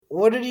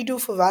what did you do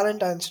for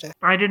Valentine's Day?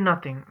 I did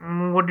nothing.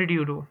 What did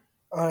you do?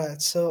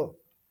 Alright, so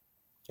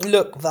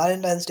look,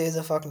 Valentine's Day is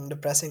a fucking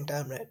depressing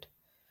time, right?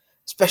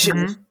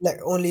 Especially Mm-hmm. like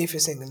only if you're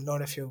single,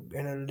 not if you're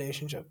in a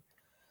relationship.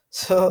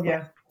 So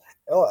Yeah.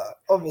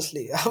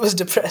 obviously, I was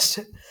depressed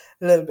a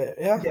little bit.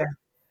 Yeah. Yeah.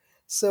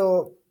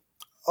 So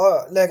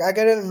like I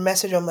get a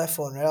message on my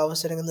phone. Right, I was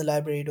sitting in the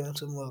library doing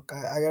some work.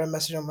 I get a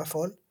message on my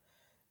phone,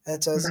 and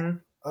it says Mm-hmm.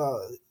 uh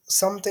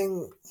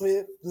something.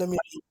 Wait, let me.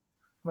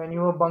 When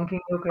you were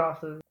bunking your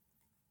classes.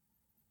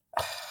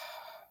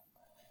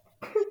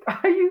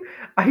 Are you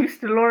are you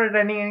still not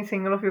attending any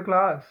single of your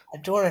class? I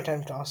don't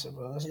attend classes,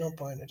 bro. There's no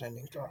point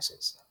attending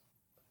classes.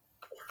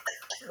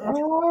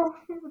 Oh.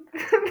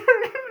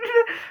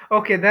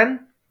 Okay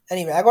then.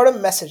 Anyway, I got a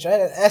message,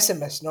 right? An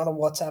SMS, not a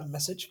WhatsApp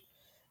message.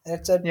 And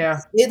it said, Yeah.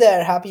 "Hey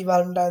there, happy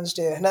Valentine's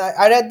Day." And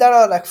I read that,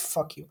 I was like,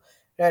 fuck you,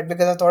 right?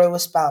 Because I thought it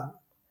was spam.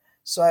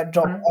 So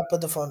Mm-hmm. I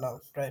put the phone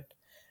down, right?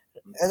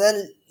 And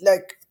then,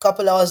 like, a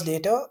couple hours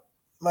later,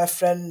 my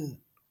friend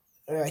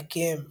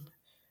came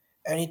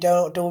and he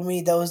told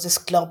me there was this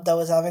club that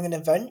was having an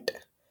event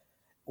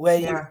where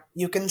Yeah.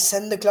 you can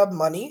send the club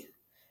money,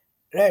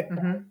 right?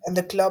 Mm-hmm. And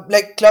the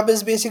club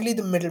is basically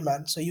the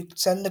middleman. So you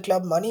send the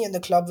club money and the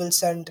club will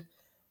send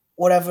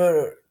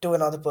whatever to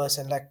another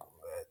person, like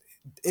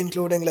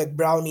including like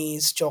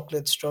brownies,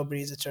 chocolates,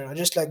 strawberries, etc.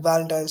 Just like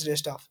Valentine's Day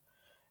stuff,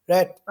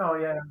 right? Oh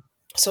yeah.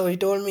 So he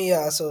told me,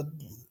 yeah, so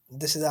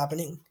this is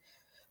happening.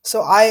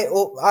 So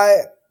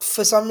I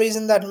for some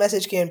reason that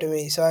message came to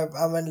me. So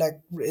I went like,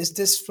 is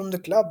this from the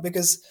club?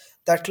 Because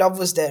that club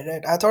was there,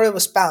 right? I thought it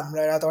was spam,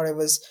 right? I thought it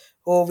was,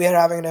 oh, we are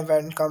having an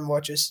event, come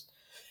watch us.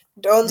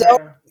 Turns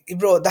out, Yeah.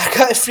 bro, that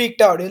guy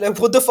freaked out. He's like,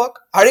 what the fuck?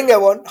 I didn't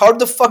get one. How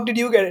the fuck did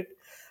you get it?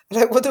 I'm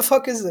like, what the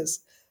fuck is this?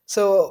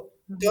 So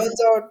Mm-hmm.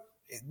 turns out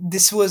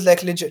this was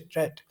like legit,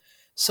 right?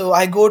 So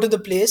I go to the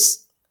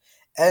place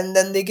and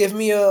then they give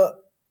me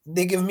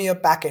a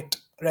packet,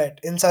 right?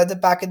 Inside the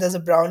packet there's a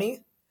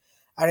brownie.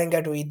 I didn't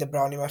get to eat the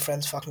brownie. My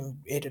friends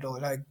fucking ate it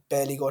all. I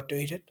barely got to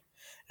eat it.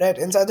 Right?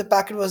 Inside the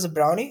packet was a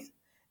brownie,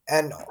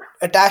 and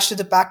attached to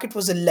the packet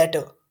was a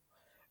letter,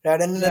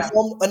 right? And an Yeah.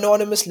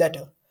 anonymous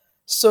letter.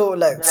 So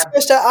like Yeah.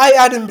 first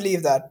I didn't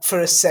believe that for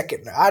a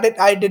second.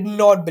 I did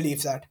not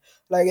believe that.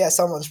 Like yeah,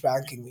 someone's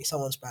pranking me.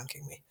 Someone's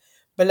pranking me.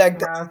 But like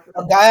Yeah.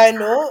 a guy I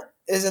know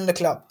is in the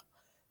club.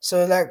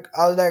 So like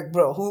I was like,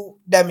 bro, who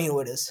damn me who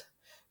it is.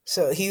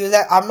 So he was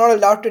like, I'm not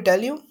allowed to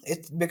tell you.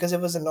 It's because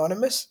it was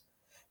anonymous,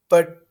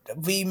 but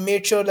we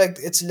made sure like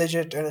it's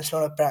legit and it's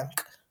not a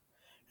prank.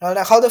 And I was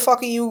like, how the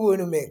fuck are you going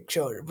to make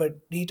sure? But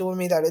he told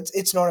me that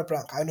it's not a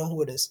prank. I know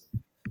who it is.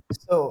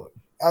 So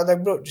I was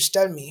like, bro, just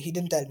tell me. He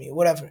didn't tell me.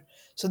 Whatever.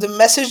 So the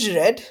message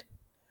read.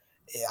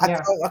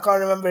 Yeah. I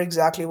can't remember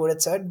exactly what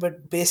it said,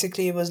 but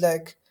basically it was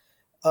like,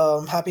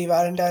 "Happy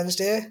Valentine's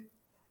Day,"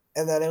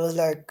 and then it was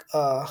like,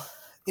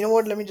 you know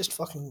what? Let me just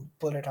fucking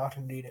pull it out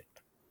and read it.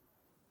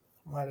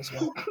 Might as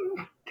well.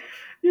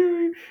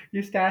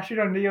 You stash it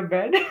under your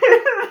bed.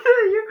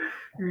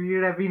 You read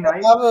it every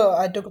night.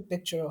 I took a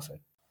picture of it.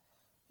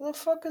 What the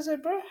fuck is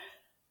it, bro?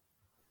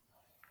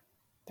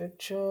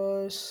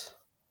 Pictures.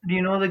 Do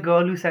you know the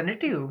girl who sent it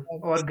to you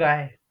or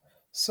guy?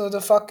 So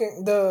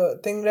the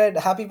thing read,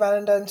 "Happy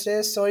Valentine's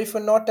Day. Sorry for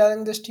not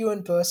telling this to you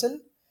in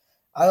person.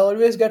 I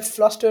always get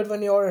flustered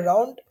when you're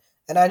around,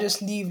 and I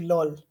just leave.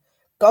 Lol.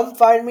 Come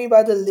find me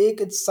by the lake.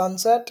 It's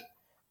sunset.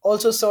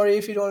 Also, sorry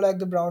if you don't like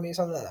the brownie.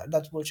 Something like that.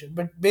 That's bullshit.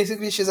 But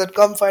basically, she said,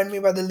 "Come find me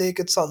by the lake.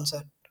 It's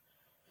sunset."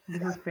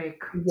 This is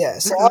fake. Yeah.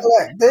 So This I'm is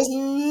like, "There's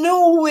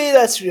no way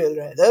that's real,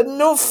 right? There's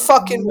no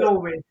fucking way." no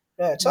way.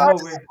 Right. So No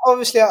way.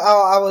 obviously,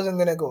 I wasn't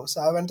gonna go.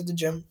 So I went to the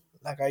gym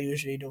like I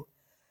usually do.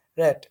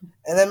 Right.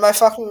 And then my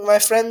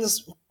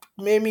friends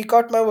made me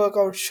cut my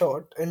workout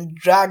short and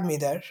drag me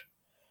there.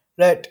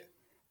 Right.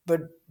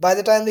 But by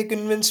the time they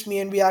convinced me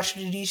and we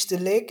actually reached the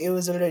lake, it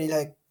was already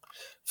like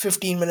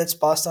 15 minutes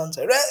past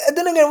sunset. Right? And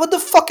then again, what the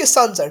fuck is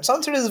sunset?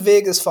 Sunset is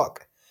vague as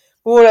fuck.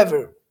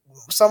 Whatever.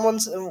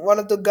 One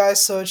of the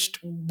guys searched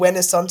when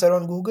is sunset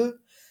on Google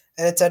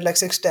and it said like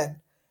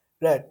 6:10.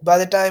 Right. By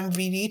the time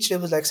we reached, it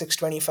was like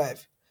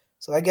 6:25.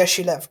 So I guess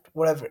she left.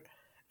 Whatever.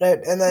 Right.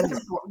 And then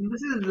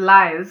This is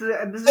lie. This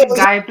is so, a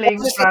guy playing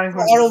honestly, prank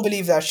on I don't you.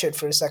 believe that shit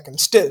for a second.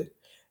 Still,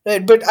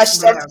 right? But I'm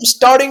Yeah.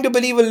 starting to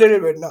believe a little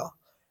bit now.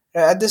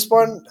 Right, at this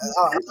point,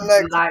 I'm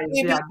like Lies.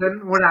 Yeah.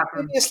 Then what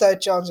happened? maybe a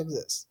slight chance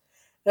exists.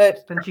 Right.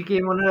 Then she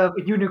came on a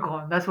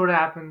unicorn. That's what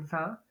happens,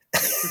 huh?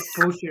 This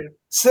bullshit.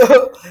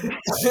 So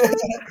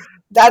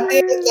that day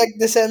is like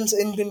the sense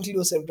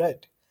inconclusive,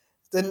 right?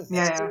 Then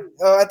Yeah,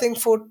 yeah. I think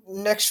for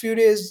next few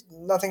days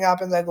nothing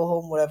happens. I go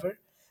home, whatever.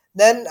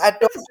 Then I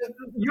talk to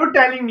You're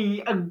telling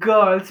me a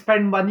girl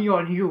spent money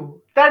on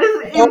you. That is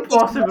not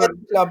just me impossible. at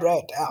the club,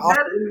 right?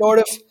 After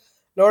That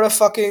lot of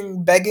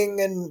fucking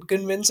begging and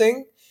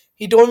convincing,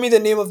 he told me the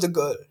name of the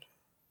girl.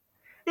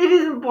 it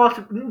is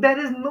impossible. There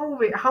is no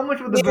way. How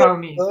much was the Name of the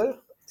brownie? girl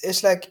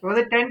is like Was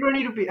it 10,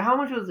 20 rupees? How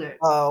much was it?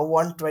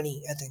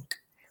 120, I think.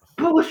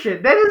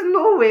 Bullshit. There is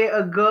no way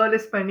a girl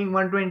is spending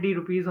 120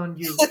 rupees on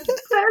you.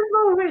 There is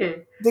no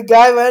way. The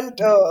guy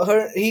went,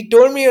 he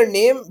told me her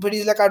name, but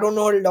he's like, I don't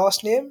know her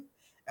last name,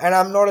 and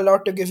I'm not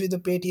allowed to give you the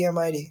Paytm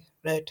ID,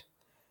 right?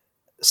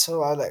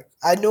 So I like,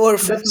 I know her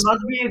This first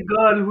must name. be a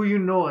girl who you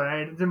know,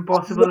 right? It's I know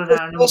impossible a her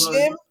random first girl.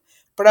 name,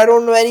 but I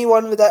don't know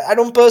anyone with that. I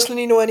don't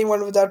personally know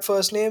anyone with that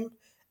first name,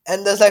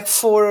 and there's like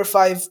 4 or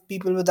 5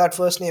 people with that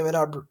first name in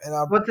our.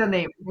 What's her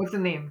name? What's her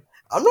name?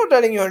 I'm not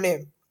telling you her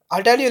name.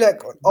 I'll tell you like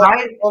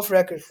Why? off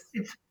record.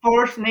 It's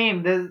first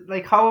name. There's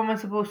like, how am I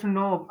supposed to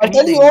know I'll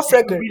tell you anything? off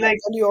It could record. be I'll like,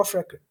 tell you off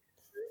record.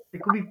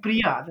 it could be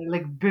Priya. There are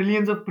like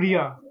billions of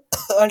Priya.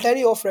 I'll tell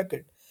you off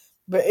record.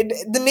 But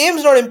the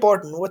name's not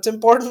important. What's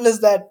important is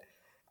that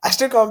I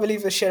still can't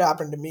believe this shit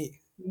happened to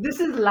me.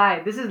 This is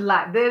lie. This is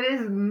lie. There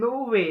is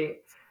no way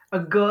a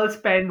girl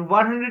spend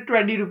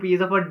 120 rupees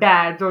of her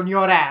dad's on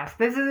your ass.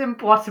 This is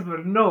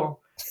impossible. No.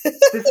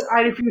 This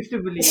I refuse to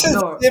This believe. is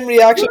the No. same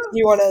reaction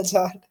You anyone else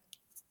had.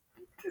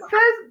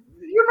 says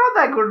you're not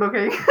that good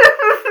looking.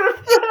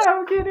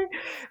 I'm kidding.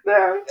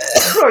 No.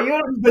 Bro,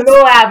 you're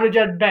below average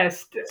at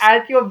best.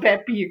 At your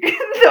peak.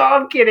 No,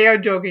 I'm kidding.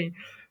 I'm joking.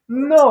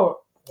 No.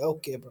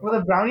 Okay, bro. Well,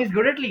 the brownie's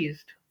good at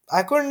least.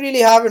 I couldn't really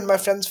have it. My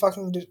friends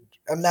fucking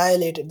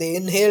annihilated. They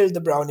inhaled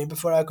the brownie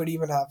before I could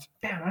even have.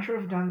 Damn, I should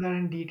have done that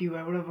in DTU.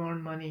 I would have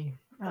earned money.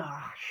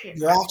 Ah, shit.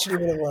 You actually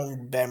would have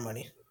won bare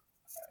money.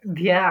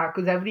 Yeah,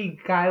 because every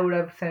guy would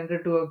have sent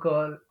it to a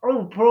girl.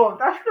 Oh, bro,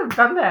 I should have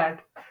done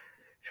that.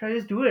 Should I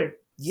just do it?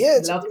 Yeah,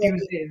 it's a Love good idea.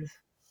 Tuesdays.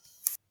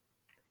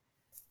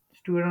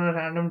 Just do it on a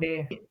random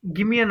day.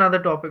 Give me another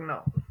topic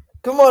now.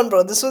 Come on,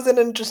 bro. This was an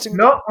interesting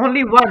topic. No,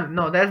 only one.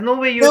 No, there's no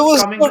way It you're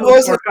was coming good, to a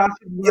was it? podcast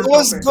with It one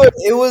was topic. good.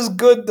 It was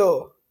good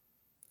though.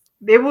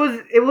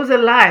 It was a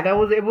lie.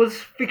 It was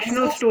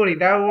fictional It's story.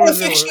 That not a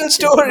was fictional it's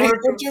story. not a What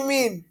true. do you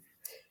mean?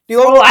 Do you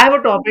want Oh, me I have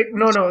a topic.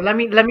 No, no. Let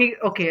me.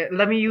 Okay,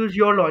 let me use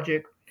your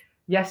logic.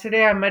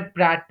 Yesterday, I met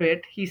Brad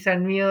Pitt. He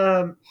sent me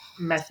a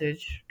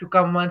message to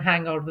come and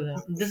hang out with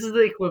him. This is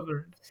the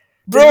equivalent. This is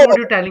bro, what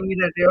you're telling me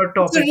that your it's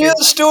a topic real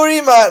is. story,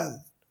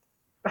 man.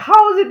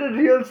 How is it a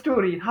real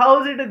story?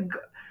 How is it a?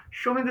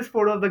 Show me this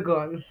photo of the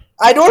girl.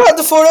 I don't have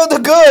the photo of the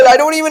girl. I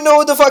don't even know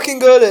who the fucking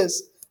girl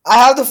is. I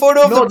have the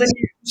photo of the No, then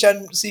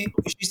message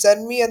she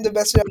sent me and the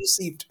message I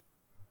received.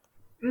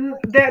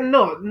 then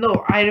no,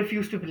 no. I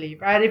refuse to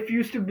believe. I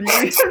refuse to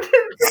believe.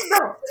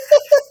 No,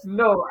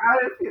 no.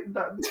 I refuse.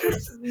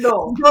 No,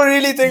 no, Bro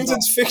really thinks no.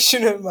 it's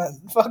fictional, man.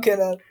 Fucking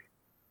hell.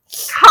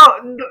 How?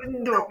 No,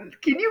 no.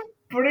 Can you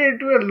put it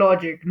into a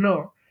logic?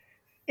 No.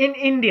 In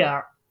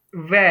India,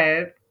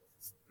 where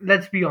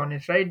let's be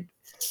honest, right?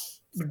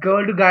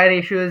 Girl to guy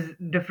ratio is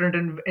different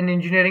in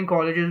engineering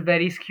colleges,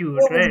 very No, skewed,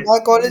 but right? my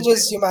college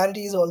is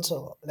humanities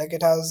also. Like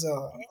it has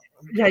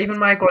Yeah, even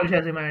my college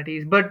has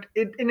humanities, but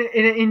in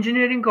an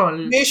engineering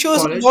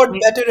ratios a college, lot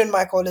better in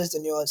my college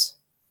than yours.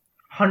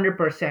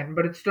 100%,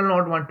 but it's still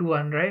not 1 to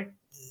 1, right?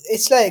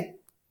 It's like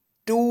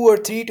 2 or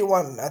 3 to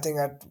 1. I think.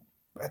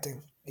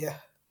 Yeah.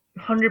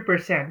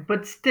 100%,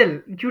 but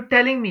still, you're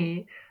telling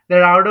me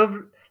that out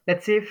of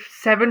let's say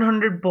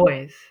 700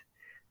 boys,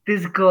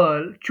 this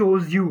girl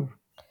chose you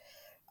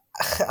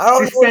I don't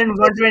to know. spend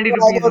 120 I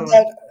rupees got on.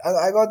 that.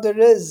 I got the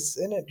Riz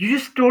in it. You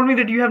just told me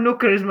that you have no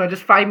charisma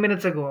just 5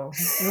 minutes ago.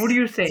 What are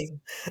you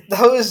saying?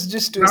 That was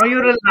just Now twist.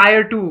 you're a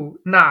liar too.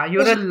 Nah, It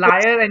you're was a just twist.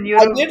 liar and I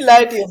you're a did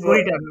lie to you, bro.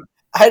 storyteller.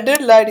 I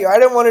did lie to you. I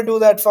didn't want to do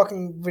that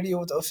fucking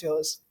video of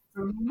yours.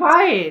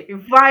 Why?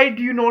 Why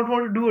do you not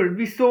want to do it? It'd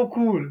be so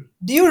cool.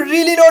 Do you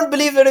really not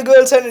believe that a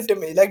girl sent it to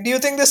me? Like, do you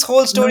think this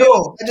whole story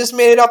was No. I just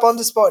made it up on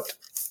the spot?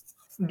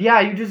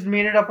 Yeah, you just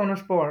made it up on a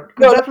spot.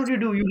 No, Because that's what you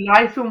do. You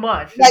lie so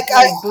much. like It's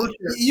I, like bullshit.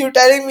 you're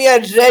telling me I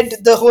read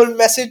the whole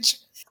message,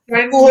 two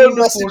Send me whole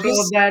the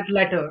photo of messages. that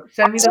letter.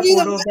 Send I'll me the send you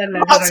photo the, of that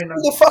letter I'll right send now.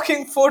 you the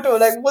fucking photo.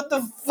 Like, what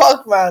the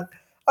fuck, man?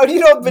 How do you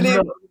not believe?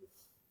 No.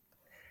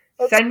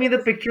 That's, Send me the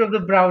picture of the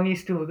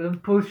brownies too. The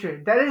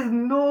bullshit. There is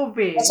no I'll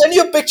way send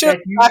you a picture of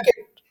that the you.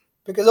 packet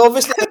because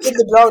obviously I ate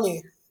the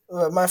brownie.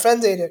 My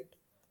friends ate it.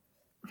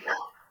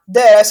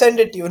 There, I sent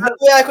it to you. No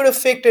way I could have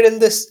faked it in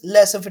this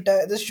less of a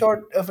time, this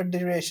short of a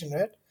duration,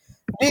 right?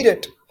 Read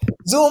it.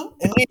 Zoom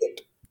and read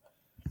it.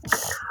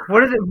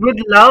 What is it? With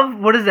love?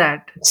 What is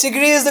that?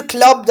 Sigri is the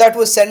club that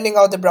was sending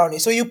out the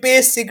brownies. So you pay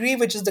Sigri,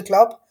 which is the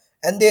club,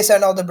 and they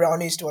send out the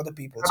brownies to other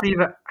people.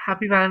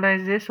 Happy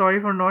Valentine's Day. Sorry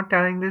for not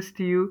telling this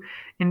to you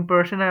in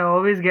person. I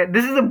always get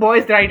this is a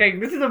boy's writing.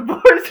 This is a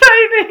boy's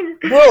writing.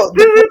 Bro,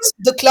 This is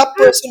the club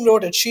person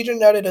wrote it. She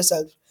didn't write it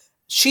herself.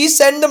 She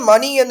sent the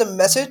money and the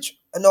message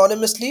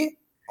anonymously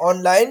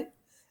online,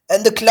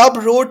 and the club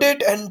wrote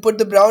it and put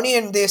the brownie,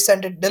 and they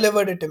sent it,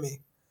 delivered it to me.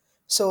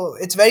 So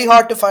it's very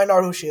hard to find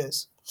out who she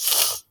is.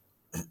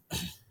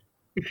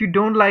 if you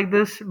don't like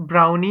this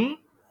brownie,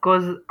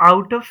 cause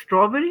out of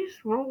strawberries.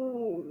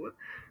 Whoa.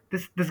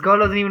 This girl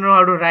doesn't even know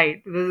how to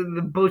write. This is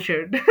the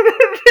bullshit.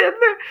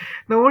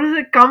 Now what is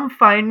it? Come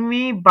find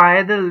me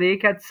by the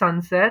lake at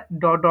sunset.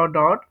 Dot dot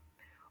dot.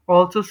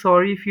 Also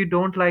sorry if you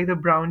don't like the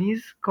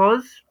brownies,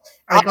 cause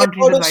I I am can't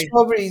read out the of light.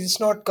 strawberries. It's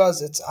not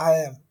cuz, it's I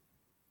am.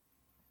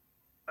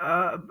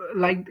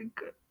 Like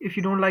If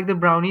you don't like the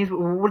brownies,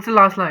 what's the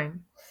last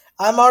line?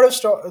 I'm out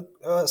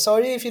of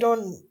sorry if you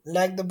don't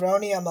like the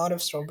brownie. I'm out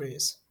of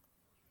strawberries.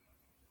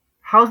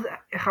 How's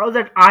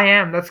that I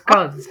am? That's I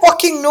cuz.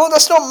 fucking know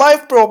that's not my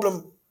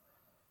problem.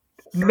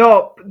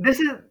 No, this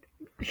is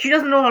she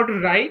doesn't know how to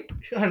write.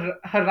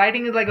 Her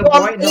writing is like a Bro,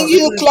 I'm boy. telling No, this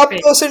you, the is club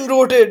fake. person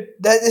wrote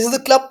it. That is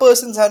the club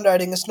person's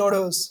handwriting. It's not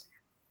hers.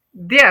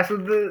 Yeah, so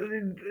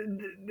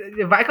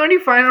why can't you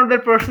find out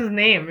that person's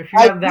name if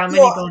you I have do that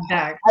many know.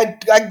 contacts?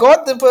 I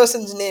got the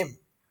person's name.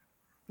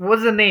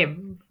 What's the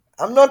name?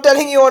 I'm not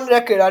telling you on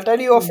record. I'll tell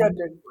you off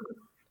record.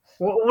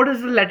 What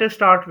does the letter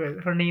start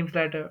with? Her name's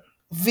letter.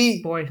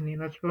 V. Boy's name.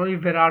 That's probably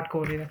Virat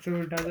Kohli. That's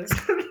who does it.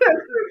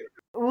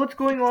 What's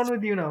going on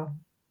with you now?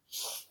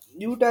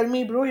 You tell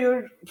me, bro.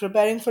 You're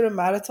preparing for a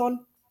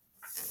marathon.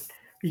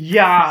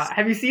 Yeah,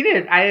 have you seen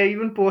it? I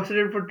even posted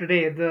it for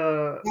today.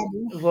 The Yeah,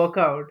 bro.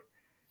 workout.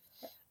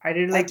 I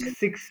did I like think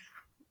six.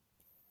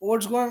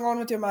 what's going on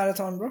with your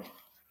marathon, bro?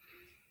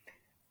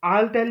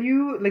 I'll tell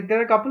you, like, there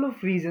are a couple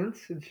of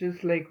reasons. It's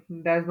just like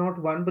there's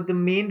not one, but the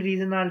main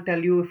reason I'll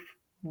tell you if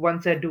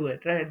once I do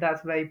it, right?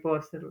 That's very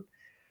personal.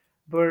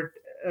 But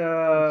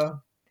uh,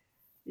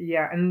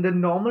 yeah, and the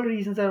normal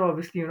reasons are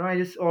obviously, I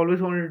just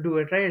always wanted to do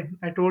it, right?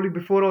 I told you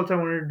before also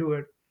I wanted to do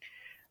it.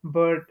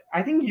 But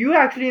I think you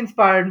actually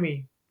inspired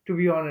me, to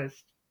be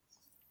honest.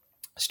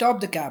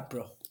 Stop the cap,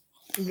 bro.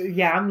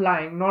 Yeah, I'm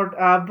lying. Not,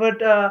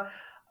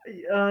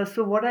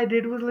 so what I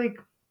did was like,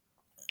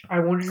 I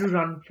wanted to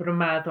run for a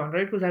marathon,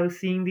 right? Because I was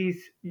seeing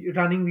these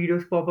running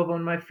videos pop up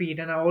on my feed,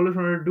 and I always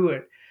wanted to do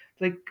it.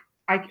 Like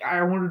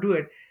I want to do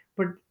it,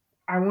 but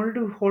I wanted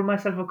to hold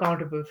myself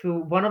accountable. So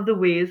one of the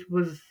ways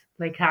was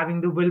like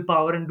having the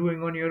willpower and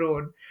doing on your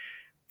own.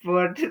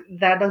 But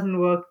that doesn't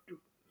work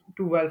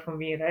too well for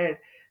me, right?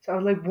 So I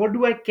was like, what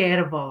do I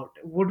care about?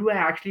 What is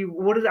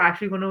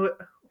actually going to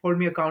hold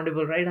me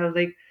accountable, right? I was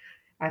like,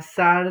 as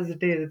sad as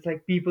it is, it's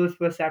like people's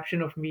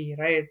perception of me,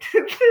 right?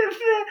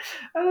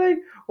 I'm like,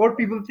 what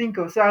people think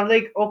of. So I was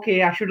like,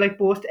 okay, I should like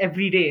post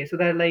every day so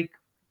that like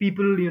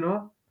people,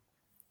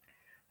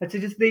 let's say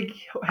just they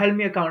held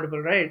me accountable,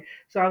 right?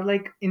 So I was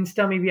like,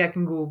 Insta, maybe I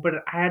can go, but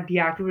I had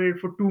deactivated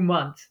for 2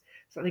 months.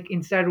 So like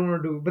Insta, I don't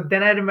want to do. But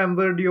then I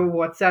remembered your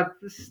WhatsApp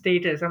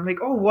status. I'm like,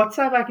 oh,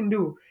 WhatsApp I can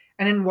do.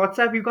 And in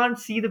WhatsApp, you can't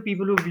see the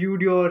people who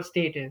viewed your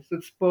status. So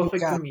it's You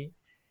perfect for can. me.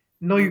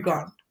 No, You you can.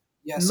 can't.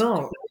 Yes, you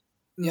can. No,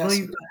 no,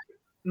 Yes, you you can.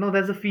 no.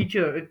 There's a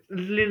feature. It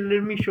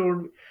literally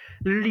showed,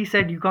 literally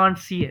said you can't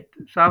see it.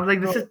 So I was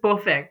like, Bro, this is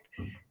perfect.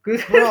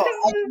 'Cause bro,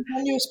 I can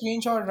send you a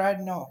screenshot right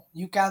now.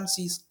 You can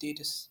see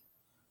status.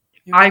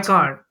 You I can see.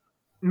 can't.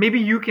 Maybe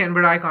you can,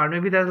 but I can't.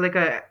 Maybe there's like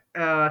a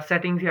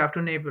settings you have to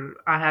enable.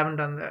 I haven't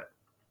done that.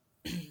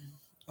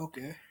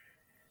 Okay.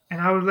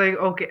 And I was like,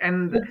 okay.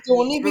 And But the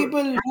only bro,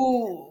 people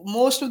who,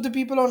 most of the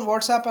people on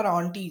WhatsApp are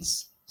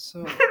aunties.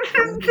 So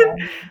the only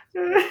aunties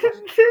get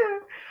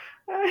WhatsApp.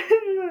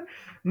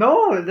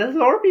 no, there's a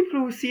lot of people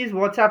who sees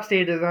WhatsApp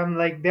status. I'm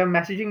like, they're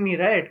messaging me,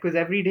 right? Because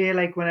every day,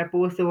 like when I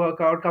post the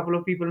workout, couple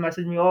of people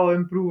message me, oh,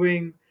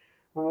 improving.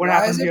 What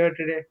Why is happened it? here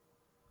today?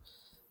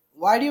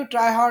 Why do you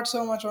try hard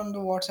so much on the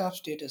WhatsApp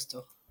status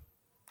though?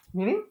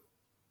 Meaning?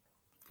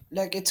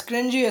 Like it's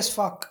cringy as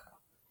fuck.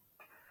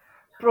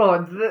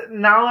 Bro,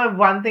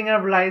 one thing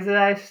I've realized is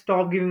I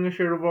stopped giving a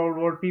shit about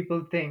what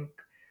people think.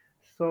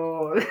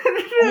 So,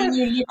 I mean,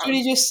 you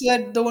literally just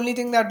said the only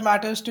thing that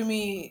matters to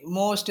me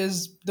most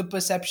is the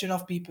perception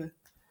of people.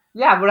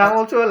 yeah, but I'm That's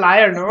also a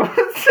liar, no?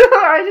 So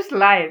I just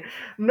lied.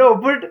 No,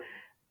 but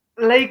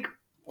like,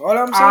 all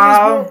I'm saying is,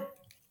 bro. um,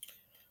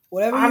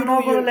 Whatever you I'm do,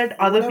 not gonna you let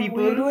other whatever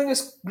what you're people doing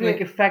is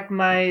like great. affect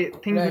my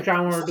things which Right. I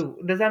want to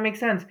do. Does that make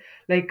sense?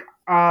 Like,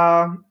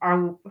 how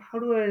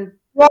do I?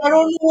 Bro, I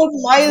don't know what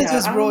miles Yeah,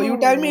 is, I bro. don't You know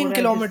tell me in what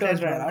I just said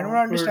kilometers, man. right I don't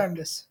now, but understand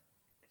this.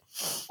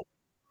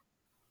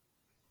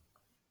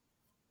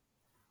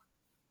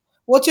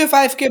 What's your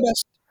 5K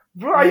best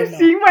bro, are you right now?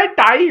 seeing my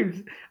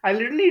times? I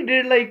literally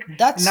did like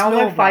That's now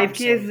my slow, bro. I'm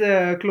 5K is sorry.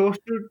 close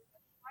to.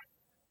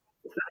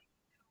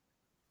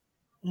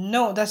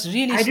 No, that's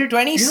really I did,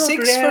 26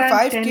 today I for ran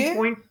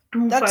 5K.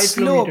 That's 10.25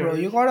 slow, bro.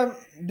 You kilometers, gotta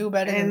do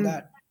better than and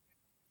that.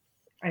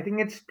 I think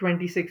it's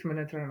 26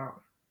 minutes right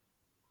now.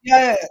 Yeah,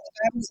 yeah, yeah. The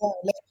time is,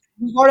 like,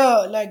 you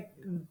gotta like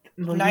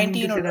No, you mean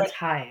to 19 or say that's 20.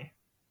 high?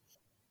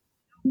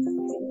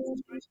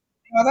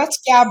 Yeah, that's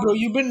cab, bro.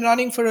 You've been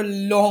running for a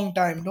long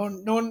time.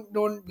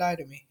 Don't lie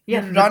to me.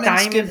 Yes, You the run and time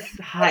skip, is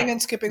running high.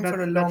 and skipping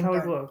for a That's long how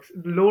it time. works.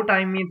 Low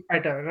time means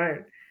better,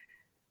 right?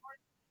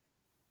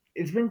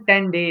 It's been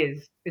 10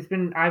 days.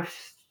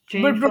 I've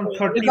But changed bro, from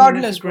 30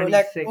 minutes to regardless, bro,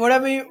 like 26.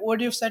 whatever what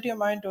you've set your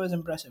mind to is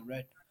impressive,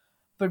 right?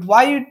 But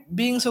why you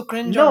being so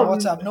cringe on No,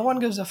 WhatsApp? No one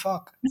gives a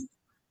fuck.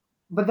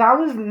 but that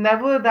was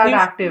never that You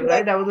active, should,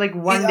 like, right? That was like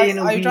one day in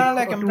a are you trying week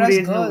to like or two impress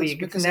days in a girls?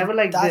 week. It's Because if never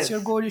like that's your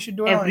this goal, you should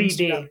do it on every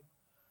Instagram. day.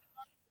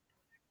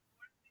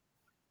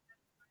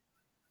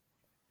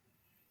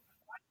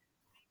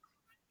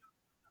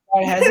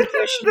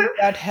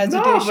 That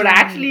No, but hesitation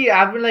actually,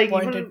 I've been like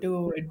pointed even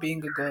to it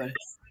being a girl.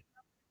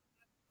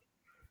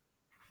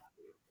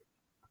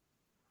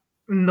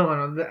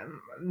 no, no,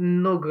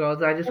 no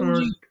girls. I just want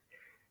Cringy.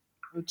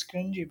 to. It's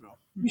cringy, bro.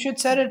 You should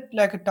set it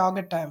like a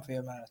target time for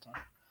your marathon,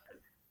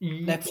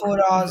 like Ye- 4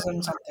 hours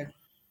and something,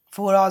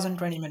 4 hours and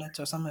 20 minutes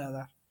or something like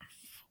that.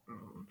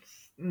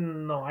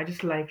 No, I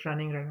just like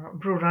running right now.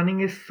 Bro,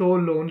 running is so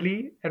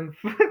lonely and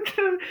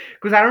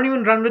because I don't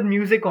even run with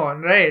music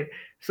on, right?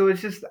 So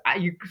it's just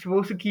you're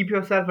supposed to keep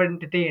yourself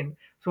entertained.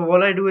 So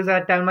all I do is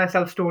I tell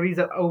myself stories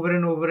over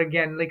and over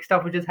again, like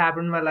stuff which has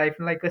happened in my life,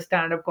 in like a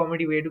stand-up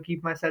comedy way to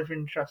keep myself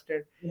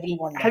interested.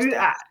 Everyone Have does you?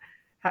 that.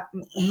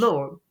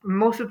 No,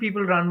 most of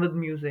people run with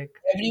music.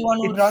 Everyone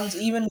who runs,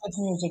 It's even with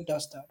music,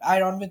 does that. I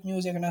run with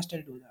music and I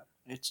still do that.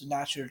 It's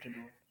natural to do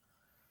it.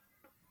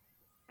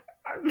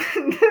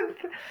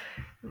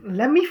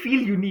 let me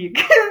feel unique.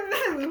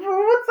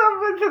 What's up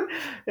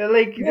with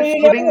like Bro, just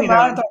you're running putting a me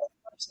marathon. down?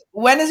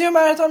 When is your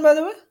marathon, by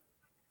the way?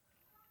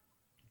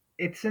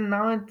 It's in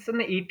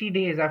 80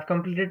 days. I've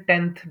completed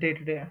 10th day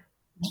today.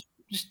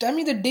 Just tell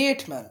me the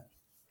date, man.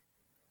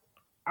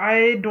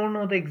 I don't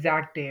know the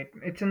exact date.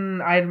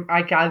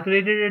 I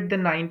calculated it the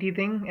 90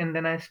 thing and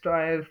then I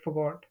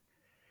forgot.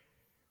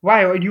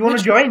 Why? Do you want to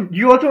Which join? Do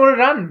you also want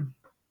to run?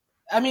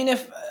 I mean,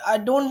 if I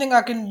don't think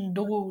I can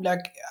do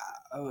like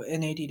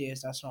in 80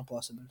 days, that's not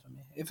possible for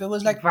me. If it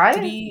was like Why?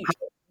 if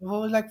it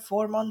was like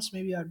 4 months,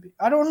 maybe I'd be.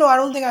 I don't know. I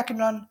don't think I can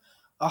run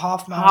a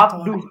half Half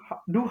marathon.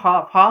 do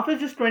half. Half is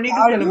just 22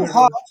 I'll do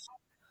half. kilometers.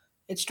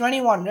 It's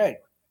 21, right?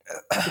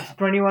 It's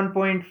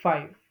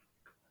 21.5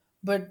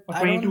 But or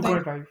I don't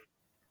think. 22.5.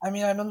 I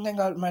mean, I don't think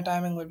my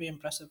timing will be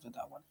impressive with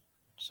that one.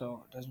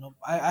 So there's no.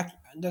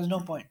 There's no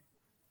point.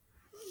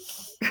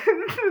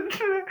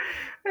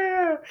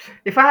 Yeah.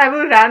 If I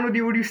ever ran with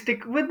you, would you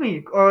stick with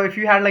me? Or if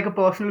you had like a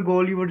personal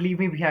goal, you would leave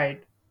me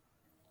behind?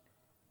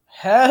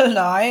 Hell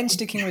no, I ain't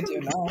sticking with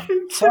you now.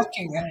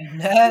 Fucking hell,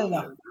 hell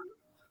no.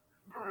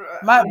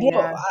 My bro,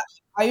 Yeah.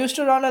 I used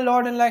to run a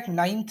lot in like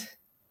ninth,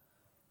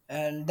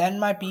 and then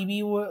my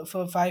PB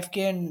for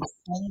 5K and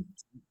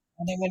 10th,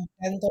 I think in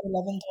 10th or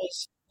 11th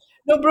was.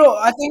 No, bro,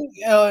 I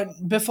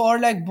think before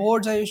like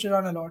boards, I used to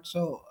run a lot.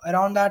 So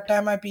around that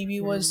time, my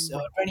PB was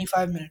Mm.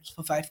 25 minutes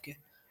for 5K.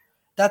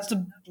 That's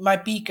my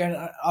peak, and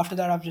after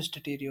that, I've just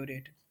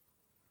deteriorated.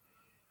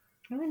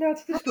 I mean,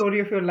 that's the story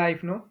of your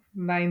life, no?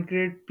 Ninth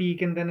grade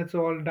peak, and then it's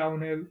all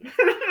downhill.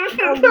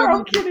 Not No, really.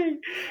 I'm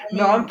kidding. I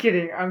No, I'm mean,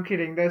 kidding. I'm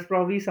kidding. There's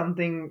probably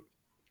something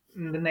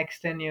in the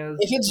next 10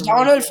 if years it's to make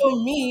downhill it.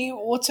 for me,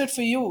 what's it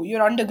for you?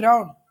 You're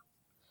underground.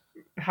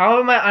 How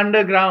am I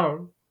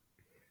underground?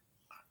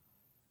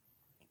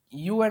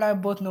 You and I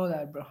both know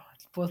that, bro.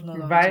 Both know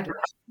the answer Why? to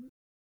this.